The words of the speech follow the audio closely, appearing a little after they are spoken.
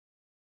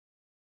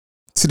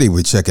Today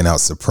we're checking out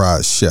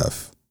Surprise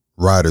Chef,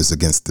 Riders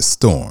Against the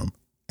Storm,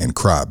 and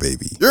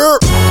Crybaby.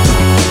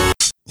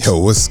 Yo,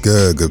 what's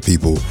good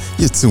people?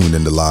 You're tuned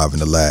into Live in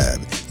the Lab,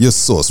 your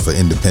source for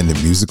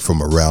independent music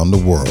from around the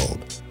world.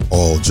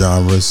 All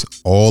genres,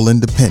 all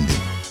independent,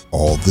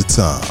 all the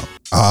time.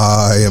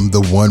 I am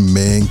the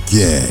one-man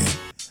gang.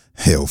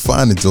 Hell,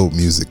 finding dope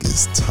music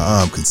is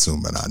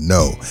time-consuming, I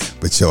know,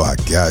 but yo, I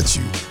got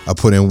you. I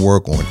put in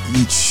work on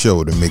each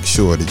show to make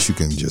sure that you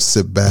can just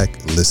sit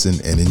back,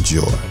 listen, and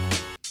enjoy.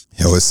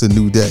 Yo, it's a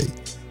new day,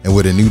 and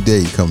with a new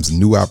day comes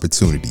new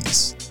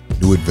opportunities,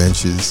 new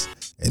adventures,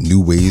 and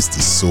new ways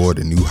to soar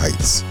to new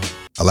heights.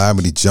 Allow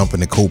me to jump in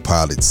the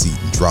co-pilot seat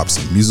and drop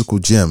some musical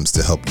gems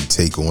to help you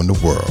take on the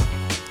world.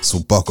 So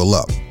buckle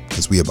up,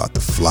 because we about to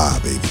fly,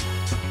 baby.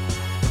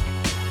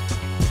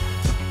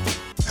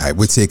 Alright,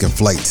 we're taking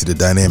flight to the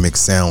dynamic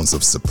sounds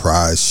of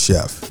Surprise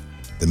Chef.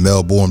 The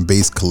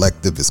Melbourne-based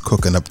collective is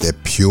cooking up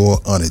that pure,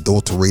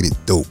 unadulterated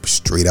dope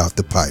straight out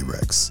the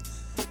Pyrex.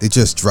 They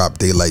just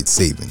dropped Daylight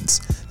Savings,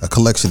 a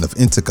collection of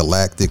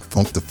intergalactic,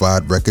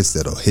 funkified records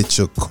that'll hit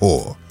your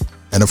core.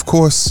 And of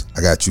course,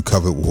 I got you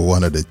covered with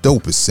one of the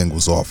dopest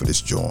singles off of this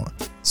joint.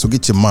 So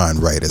get your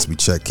mind right as we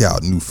check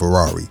out New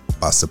Ferrari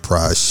by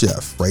Surprise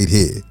Chef right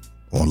here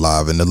on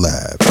Live in the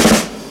Lab.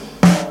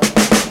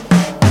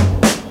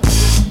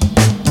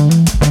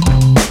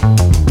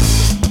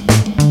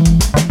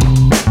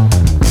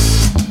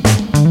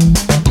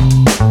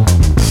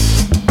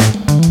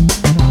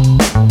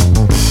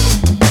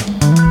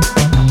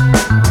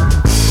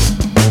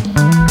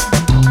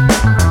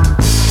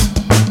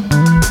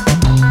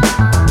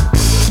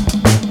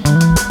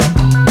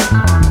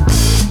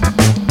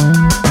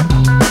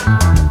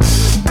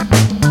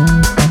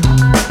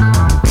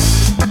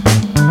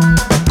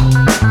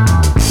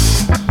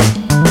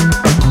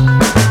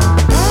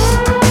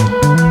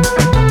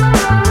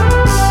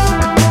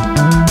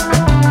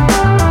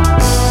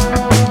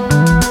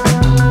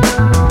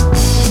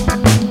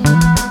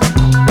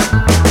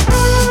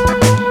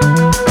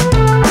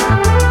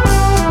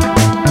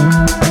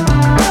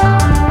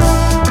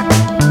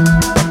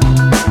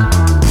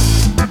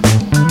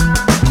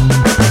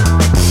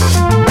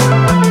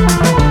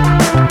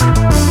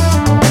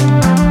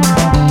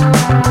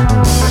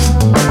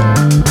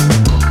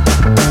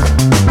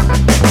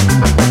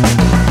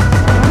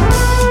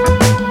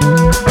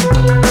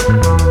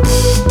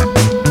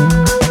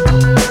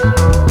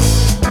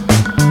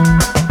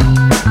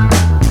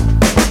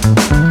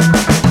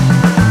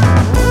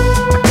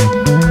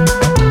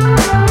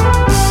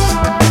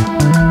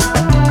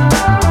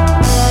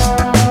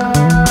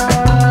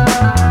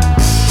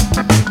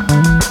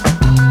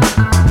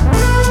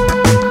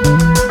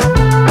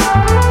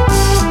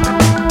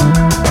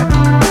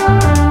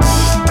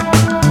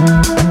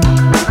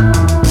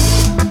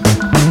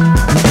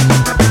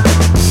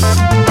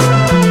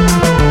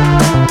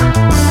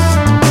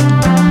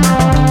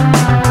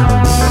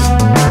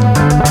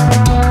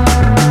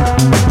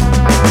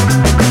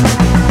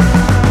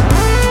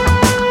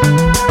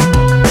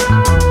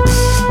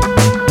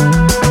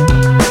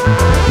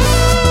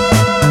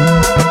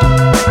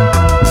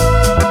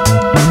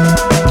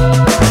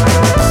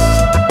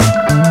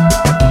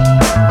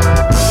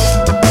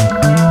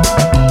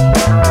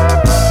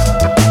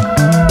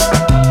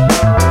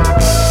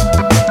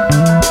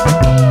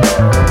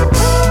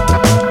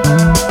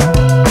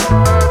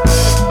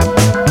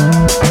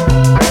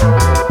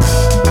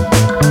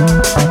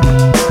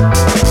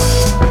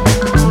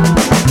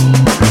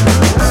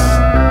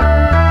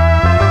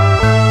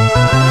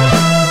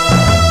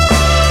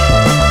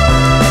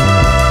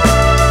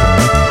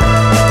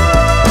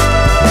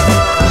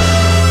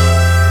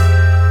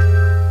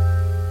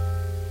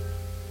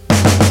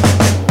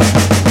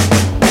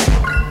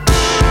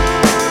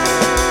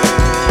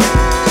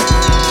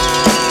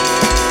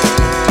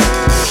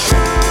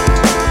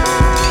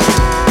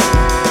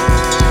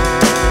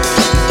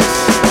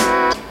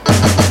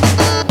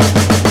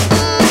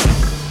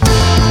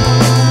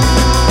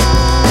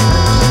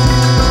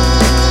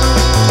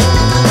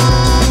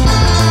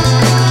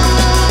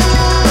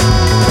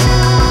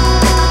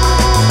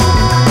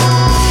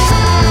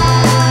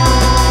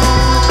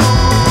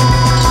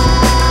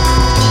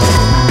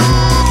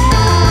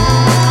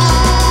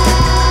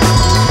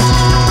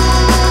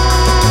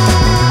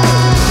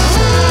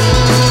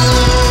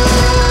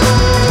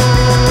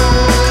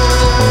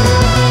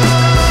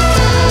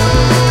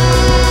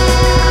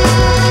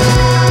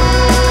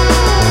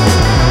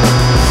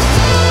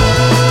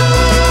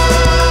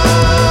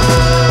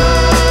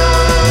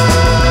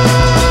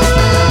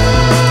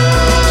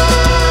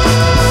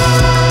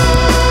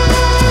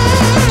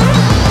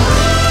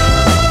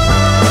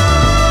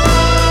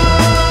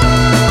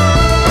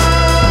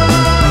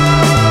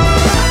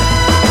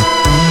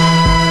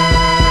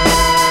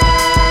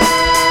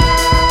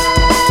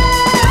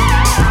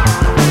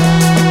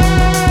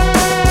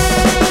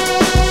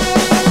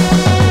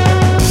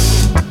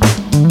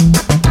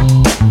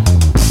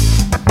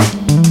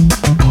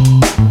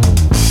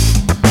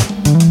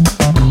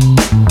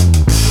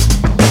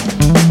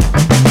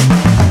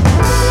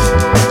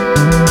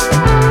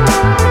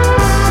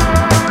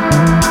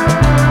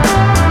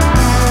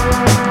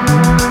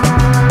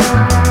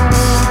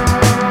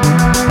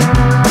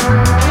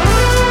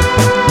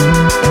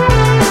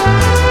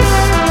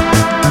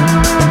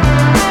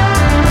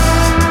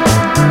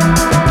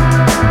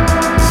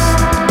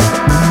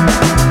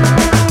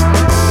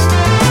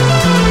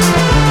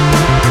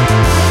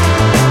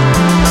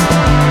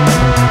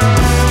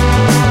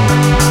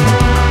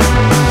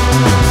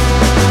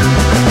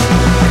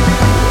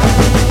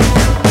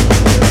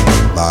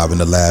 Live in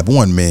the Lab,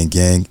 one-man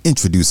gang,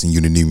 introducing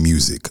you to new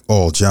music,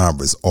 all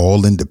genres,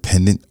 all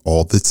independent,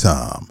 all the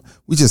time.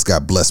 We just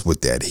got blessed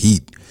with that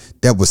heat.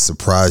 That was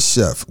Surprise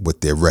Chef with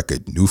their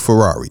record, New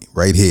Ferrari,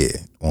 right here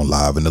on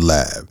Live in the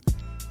Lab.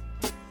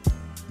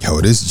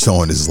 Yo, this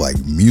joint is like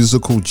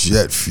musical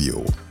jet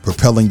fuel,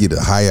 propelling you to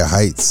higher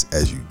heights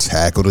as you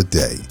tackle the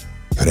day.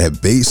 Yo,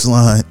 that bass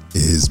line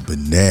is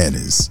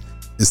bananas.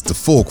 It's the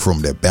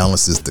fulcrum that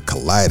balances the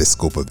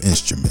kaleidoscope of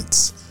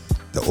instruments.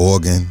 The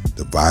organ,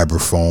 the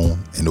vibraphone,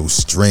 and those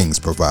strings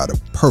provide a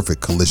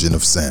perfect collision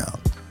of sound.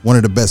 One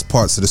of the best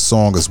parts of the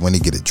song is when they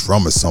get a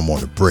drum or something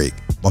on the break.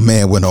 My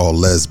man went all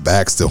Les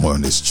Baxter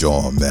on this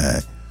joint,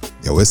 man.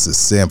 Yo, it's a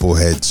sample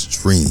head's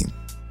dream.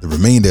 The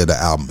remainder of the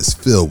album is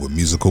filled with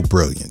musical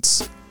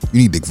brilliance. You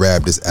need to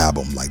grab this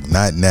album like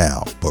not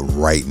now, but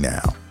right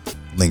now.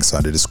 Links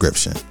on the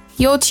description.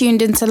 You're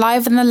tuned into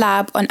Live in the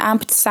Lab on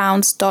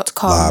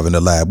ampedsounds.com. Live in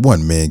the Lab,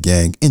 one-man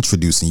gang,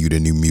 introducing you to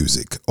new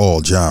music,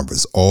 all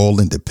genres,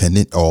 all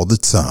independent, all the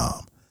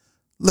time.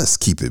 Let's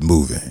keep it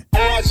moving.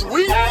 As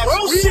we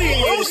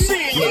proceed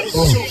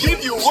to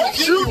give you what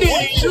you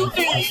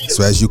need.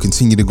 So as you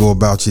continue to go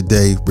about your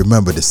day,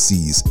 remember to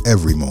seize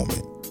every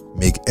moment.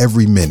 Make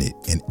every minute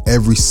and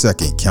every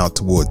second count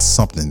towards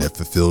something that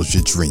fulfills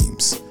your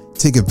dreams.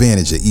 Take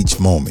advantage of each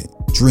moment.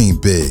 Dream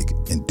big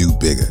and do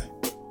bigger.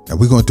 Now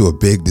we're going to do a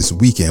big this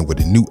weekend with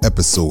a new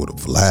episode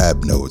of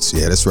Lab Notes.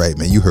 Yeah, that's right,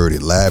 man. You heard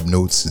it. Lab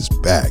Notes is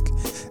back.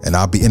 And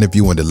I'll be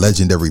interviewing the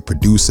legendary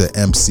producer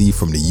MC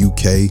from the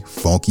UK,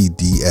 Funky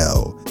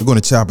DL. We're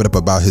going to chop it up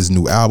about his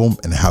new album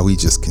and how he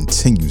just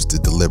continues to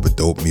deliver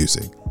dope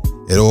music.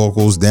 It all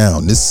goes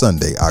down this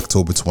Sunday,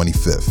 October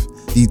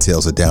 25th.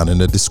 Details are down in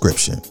the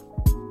description.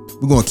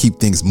 We're going to keep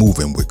things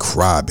moving with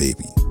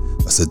Crybaby,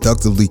 a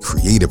seductively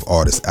creative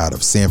artist out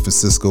of San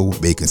Francisco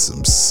making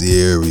some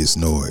serious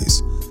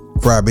noise.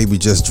 Crybaby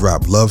just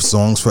dropped Love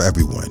Songs for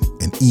Everyone,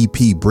 an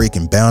EP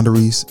breaking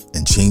boundaries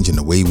and changing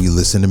the way we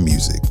listen to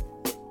music.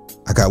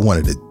 I got one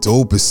of the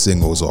dopest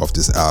singles off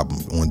this album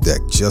on deck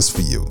just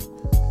for you.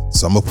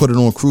 So I'm going to put it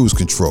on cruise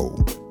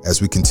control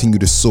as we continue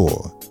to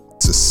soar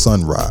to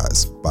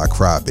Sunrise by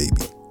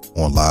Crybaby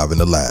on Live in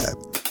the Lab.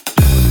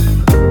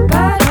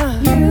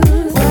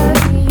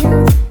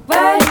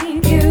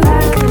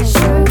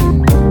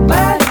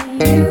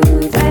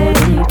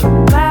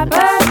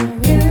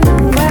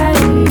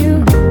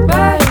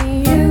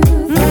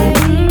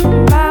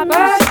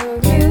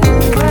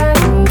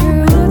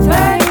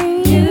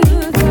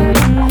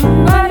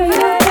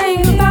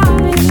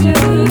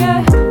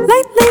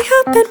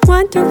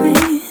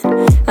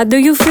 How do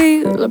you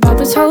feel about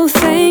this whole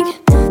thing?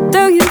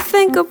 Do you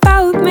think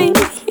about me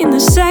in the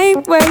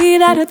same way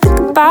that I think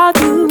about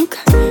you?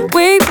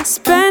 We've been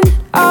spending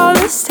all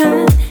this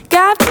time,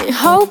 got me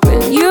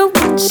hoping you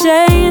would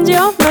change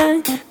your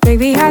mind.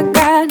 Baby, I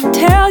gotta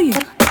tell you,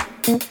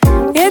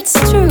 it's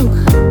true.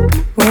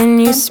 When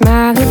you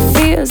smile, it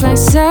feels like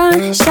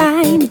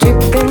sunshine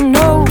dripping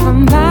over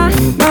my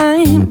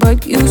mind.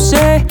 But you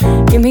say,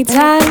 give me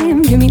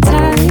time, give me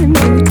time,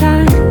 give me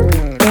time.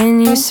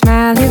 When you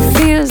smile, it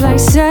feels like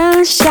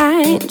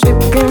sunshine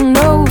dripping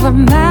over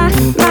my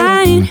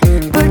mind.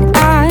 But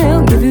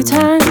I'll give you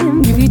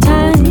time, give you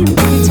time,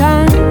 give you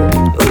time.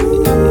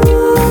 Ooh,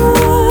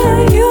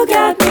 you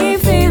got me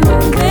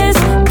feeling this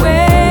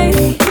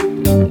way,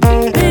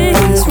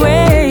 this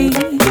way.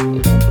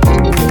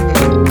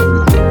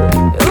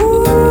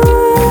 Ooh,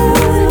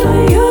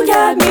 you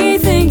got me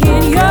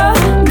thinking your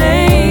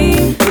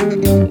name,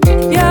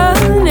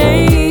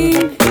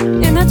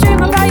 and I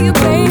dream about you,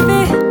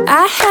 baby.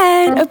 I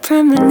had a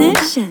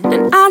premonition,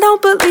 and I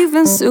don't believe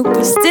in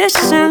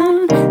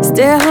superstition.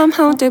 Still, I'm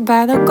haunted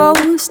by the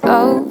ghost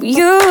of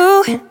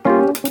you.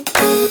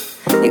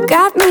 You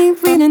got me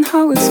reading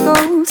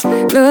horoscopes,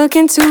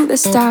 looking to the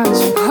stars,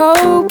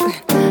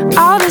 hoping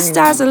all the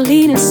stars are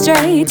leading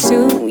straight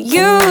to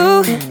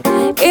you.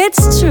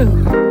 It's true.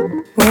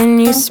 When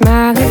you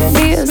smile, it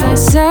feels like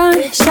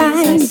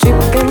sunshine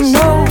dripping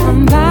over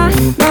my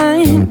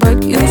mind.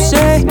 But you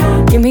say,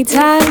 give me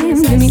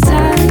time, give me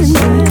time,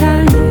 give me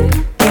time.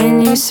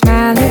 When you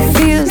smile, it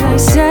feels like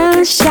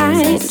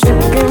sunshine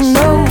dripping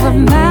over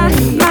my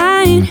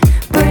mind.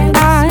 But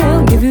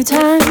I'll give you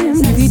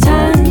time, give you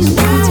time, give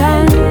you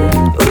time.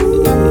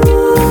 Ooh,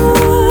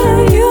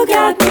 you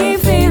got me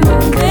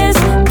feeling this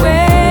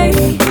way,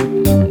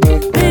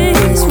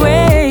 this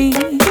way.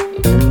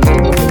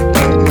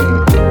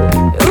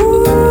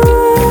 Ooh,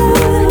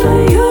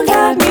 you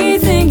got me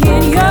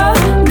thinking your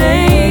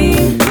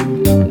name,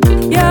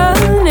 your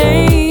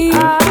name.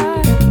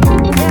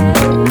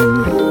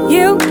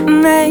 You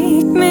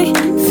make me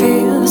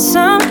feel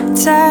some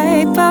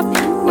type of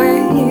way.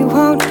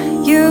 Won't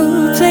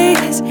you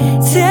please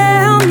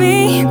tell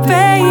me,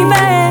 baby?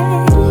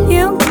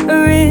 You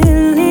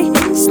really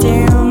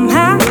steal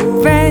my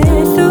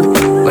breath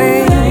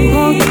away.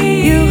 Won't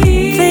you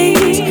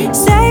please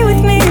stay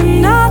with me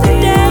another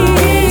day?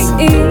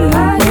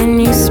 When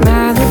you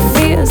smile, it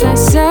feels like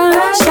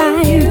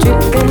sunshine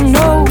dripping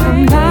over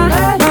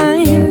my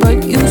mind. But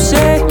you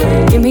say,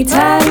 give me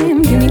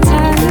time, give me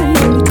time,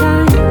 give me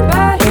time.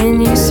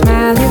 When you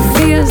smile, it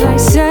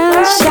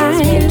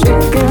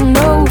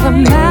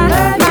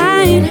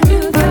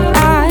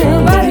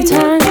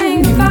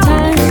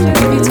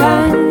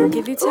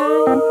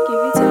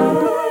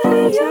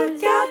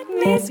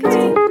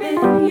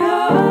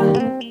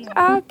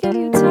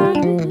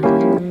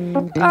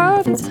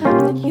all the time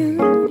that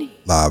you need.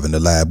 Live in the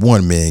Lab,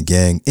 One Man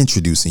Gang,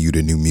 introducing you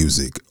to new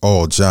music.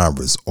 All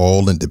genres,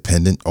 all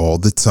independent, all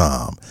the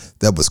time.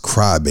 That was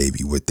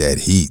Crybaby with that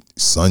heat,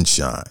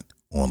 Sunshine,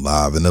 on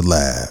Live in the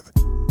Lab.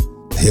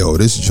 Yo,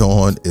 this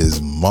joint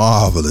is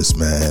marvelous,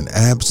 man.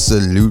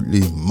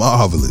 Absolutely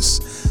marvelous.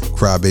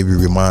 Crybaby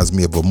reminds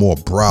me of a more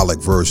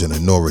brolic version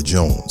of Norah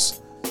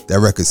Jones. That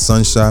record,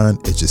 Sunshine,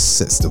 it just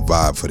sets the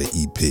vibe for the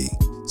EP.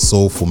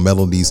 Soulful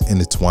melodies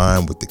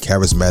intertwined with the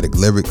charismatic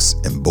lyrics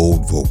and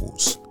bold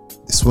vocals.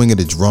 The swing of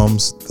the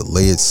drums, the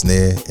layered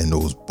snare, and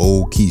those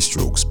bold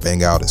keystrokes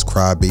bang out as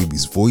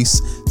Crybaby's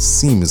voice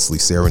seamlessly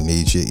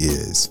serenades your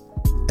ears.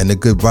 And the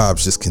good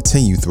vibes just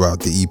continue throughout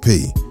the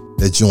EP.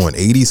 That joint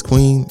 80s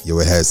Queen, yo,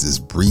 it has this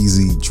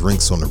breezy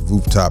drinks on the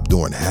rooftop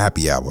during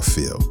happy hour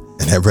feel.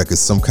 And that record,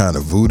 Some Kind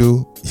of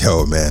Voodoo,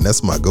 yo man,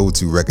 that's my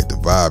go-to record to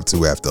vibe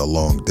to after a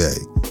long day.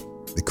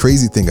 The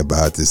crazy thing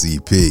about this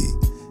EP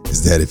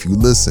is that if you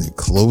listen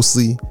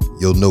closely,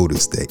 you'll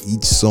notice that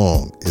each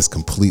song is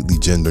completely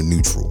gender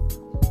neutral.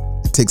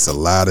 It takes a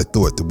lot of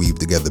thought to weave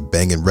together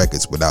banging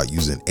records without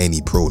using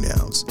any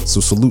pronouns. So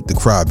salute the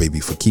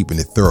Crybaby for keeping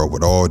it thorough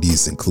with all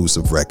these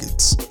inclusive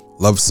records.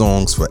 Love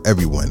Songs for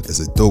Everyone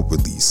is a dope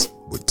release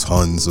with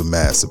tons of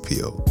mass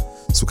appeal.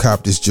 So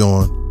cop this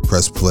joint,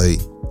 press play,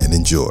 and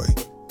enjoy.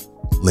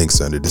 Links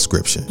are in the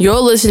description. You're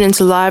listening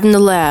to Live in the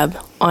Lab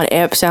on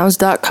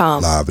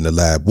ampsounds.com. Live in the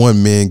Lab,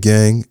 One Man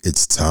Gang,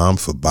 it's time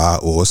for Buy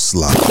or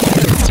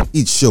Slide.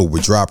 Each show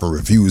we're dropping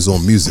reviews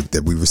on music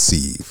that we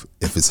receive.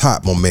 If it's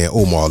hot, my man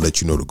Omar will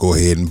let you know to go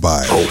ahead and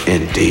buy it. Oh,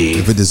 indeed.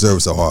 If it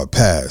deserves a hard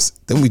pass,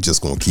 then we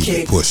just gonna keep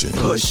it pushing.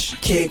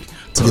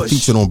 To get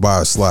featured on Buy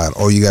or Slide,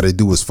 all you gotta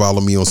do is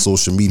follow me on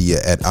social media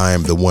at I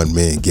Am The One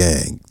Man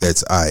Gang.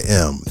 That's I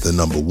Am The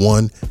Number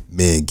One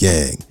Man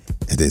Gang.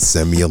 And then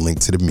send me a link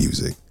to the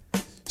music.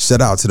 Shout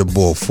out to the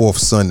boy Fourth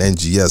Son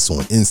NGS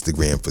on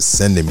Instagram for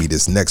sending me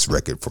this next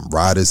record from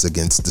Riders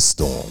Against the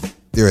Storm.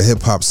 They're a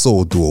hip-hop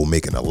soul duo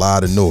making a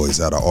lot of noise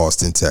out of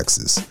Austin,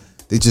 Texas.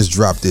 They just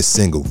dropped their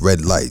single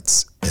Red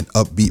Lights, an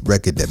upbeat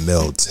record that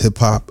melds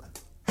hip-hop,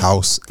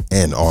 house,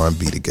 and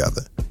R&B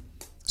together.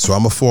 So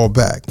I'ma fall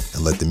back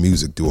and let the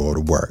music do all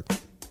the work.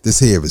 This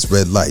here is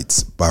Red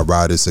Lights by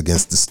Riders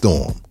Against the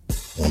Storm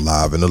on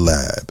Live in the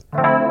Lab.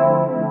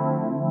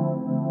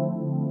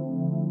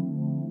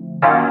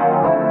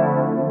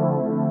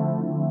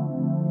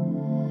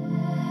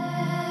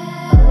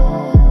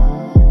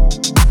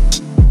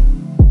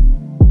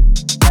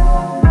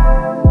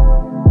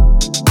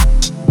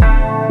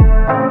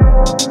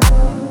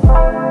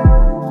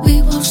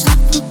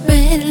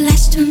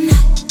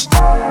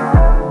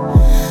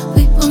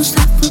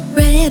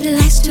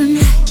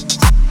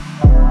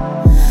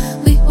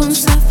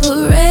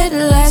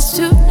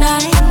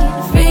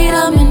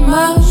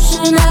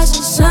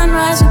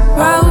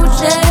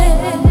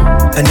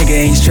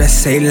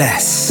 Say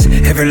less.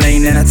 Every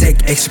lane that I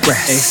take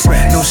express.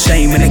 No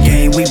shame in the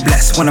game, we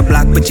blessed. Wanna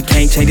block, but you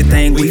can't change a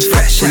thing, we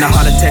fresh. In the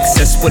heart of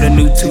Texas with a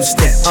new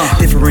two-step.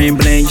 Different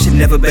blend, you should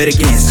never bet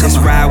against. Just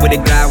ride with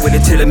it, glide with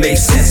it till it makes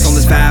sense. On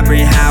this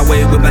vibrant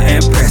highway with my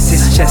Empress.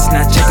 It's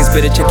chestnut checkers,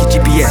 better check your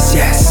GPS,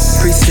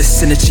 yes.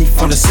 Priestess and the chief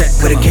on the set.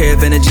 With a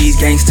caravan of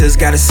G's, gangsters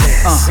got a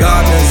set.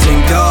 Gardeners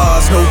and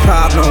guards, no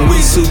problem,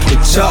 we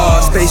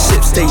supercharged.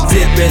 Spaceships, they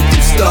dipping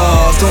through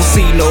stars. Don't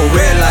see no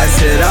red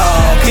lights at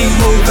all. Keep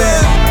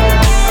moving.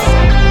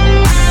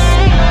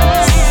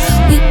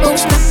 We won't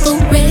stop for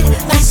red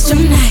lights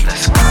tonight.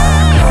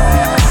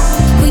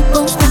 We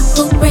won't stop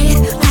for red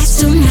lights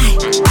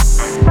tonight.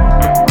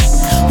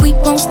 We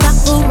won't stop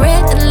for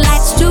red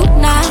lights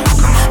tonight.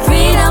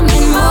 Freedom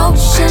in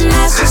motion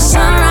as the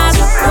sunrise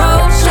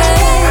approaches.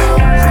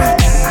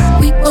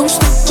 We won't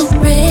stop for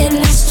red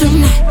lights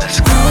tonight.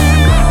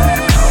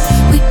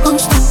 We won't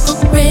stop for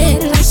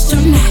red lights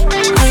tonight.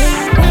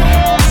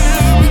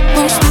 We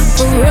won't stop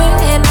for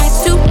red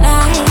lights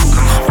tonight.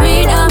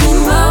 Freedom in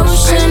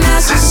motion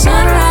as the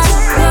sunrise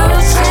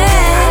approaches.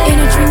 In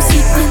a dream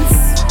sequence,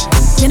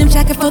 denim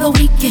jacket for the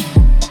weekend.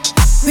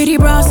 Pretty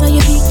bra, so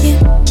you're peeking.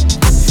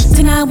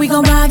 Tonight we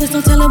gon' ride, there's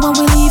no telling when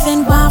we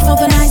leaving. Wild for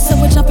the night, so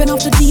we're jumping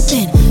off the deep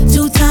end.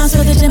 2 times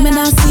for the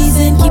Gemini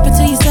season. Keep it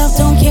to yourself,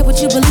 don't care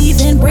what you believe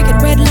in. Breaking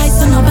red lights,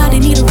 so nobody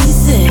need a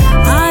reason.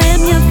 I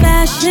am your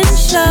fashion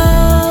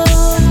show.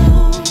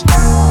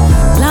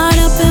 Line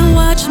up and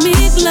watch me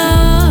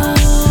glow.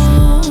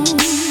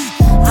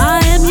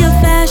 I am your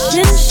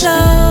fashion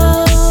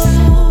show.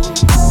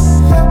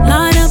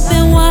 Line up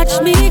and watch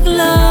me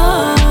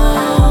glow.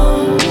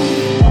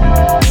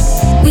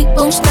 We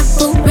won't stop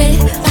for red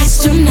lights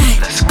tonight.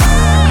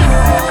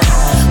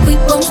 We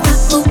won't stop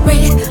for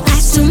red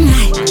lights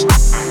tonight.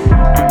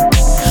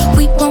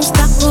 We won't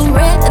stop for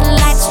red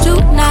lights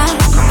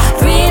tonight.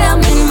 Freedom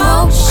in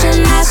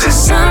motion as the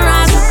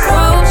sunrise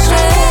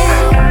approaches.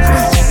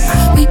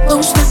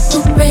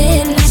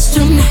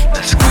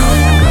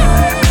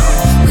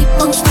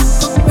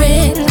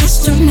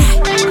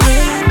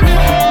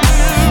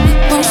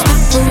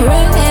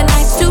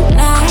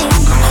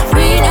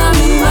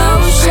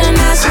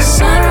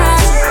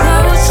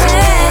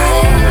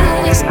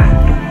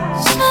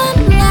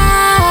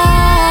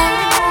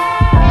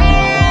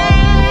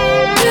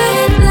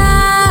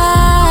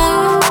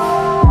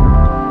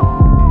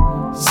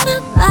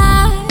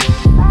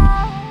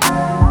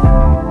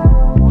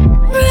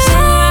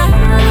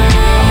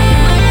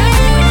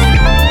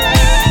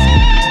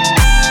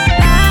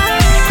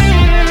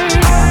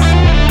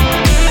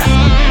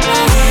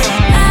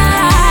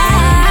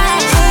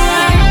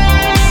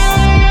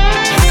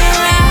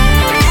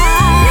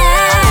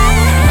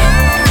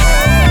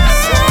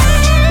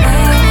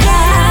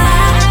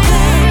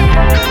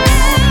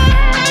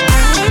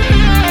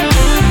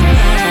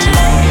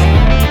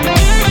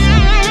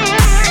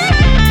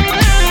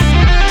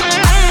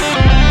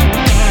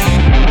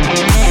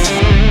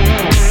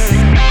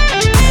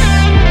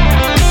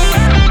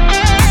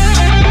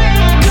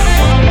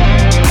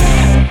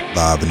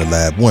 Live in the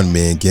Lab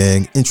one-man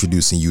gang,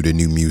 introducing you to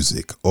new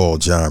music, all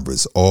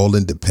genres, all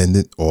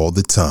independent, all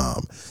the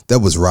time. That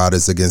was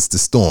Riders Against the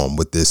Storm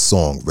with their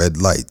song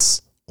Red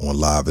Lights on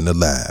Live in the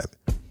Lab.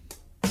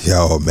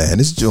 Yo, man,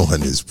 this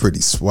joint is pretty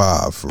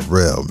suave for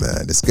real,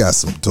 man. It's got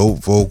some dope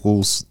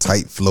vocals,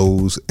 tight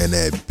flows, and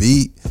that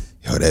beat,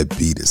 yo, that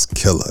beat is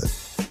killer.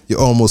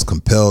 You're almost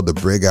compelled to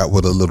break out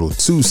with a little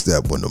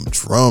two-step when them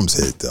drums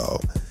hit, though.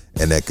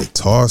 And that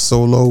guitar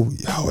solo,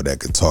 yo, that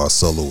guitar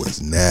solo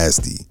is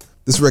nasty.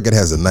 This record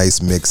has a nice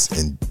mix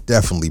and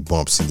definitely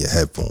bumps in your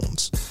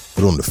headphones.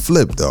 But on the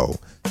flip, though,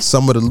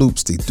 some of the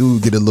loops, they do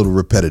get a little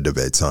repetitive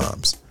at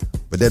times.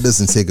 But that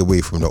doesn't take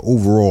away from the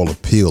overall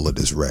appeal of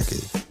this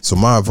record. So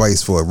my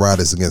advice for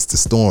Riders Against the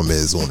Storm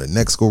is, on the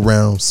next go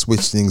round,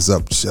 switch things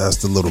up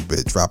just a little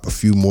bit. Drop a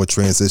few more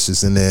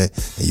transitions in there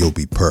and you'll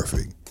be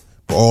perfect.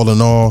 But all in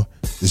all,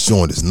 this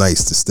joint is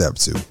nice to step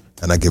to.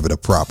 And I give it a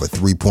proper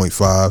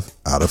 3.5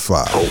 out of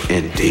 5. Oh,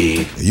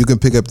 indeed. You can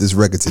pick up this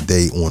record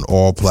today on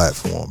all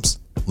platforms.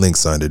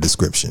 Links are in the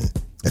description.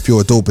 If you're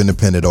a dope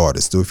independent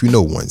artist, or if you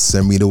know one,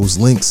 send me those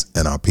links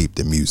and I'll peep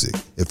the music.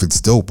 If it's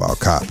dope, I'll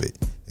cop it.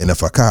 And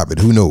if I cop it,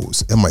 who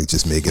knows? It might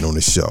just make it on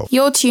the show.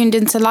 You're tuned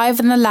into Live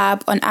in the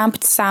Lab on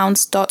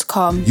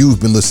ampedsounds.com. You've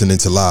been listening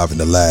to Live in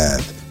the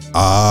Lab.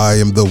 I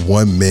am the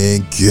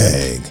one-man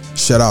gang.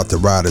 Shout out to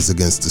Riders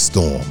Against the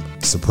Storm,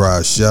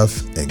 Surprise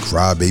Chef, and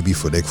Crybaby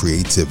for their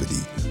creativity.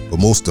 But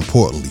most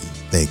importantly,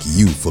 thank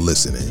you for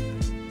listening.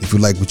 If you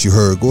like what you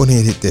heard, go ahead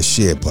and hit that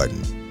share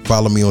button.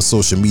 Follow me on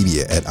social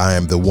media at I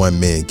am the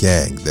one-man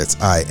gang. That's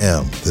I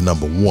am the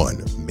number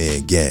one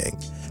man gang.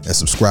 And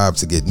subscribe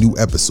to get new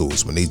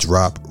episodes when they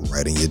drop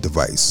right in your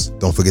device.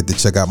 Don't forget to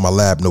check out my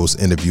Lab Notes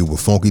interview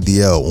with Funky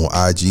DL on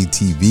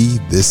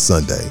IGTV this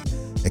Sunday.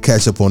 And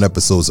catch up on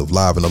episodes of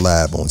Live in the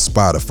Lab on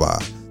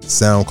Spotify,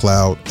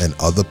 SoundCloud, and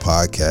other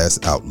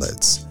podcast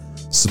outlets.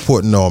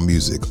 Supporting all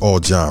music, all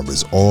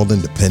genres, all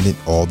independent,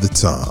 all the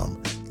time.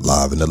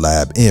 Live in the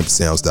Lab,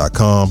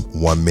 ampsounds.com,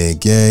 One Man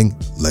Gang,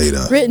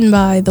 later. Written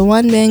by The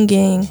One Man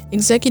Gang,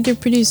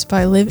 executive produced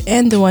by Liv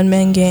and The One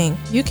Man Gang.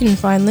 You can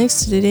find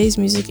links to today's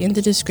music in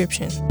the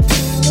description.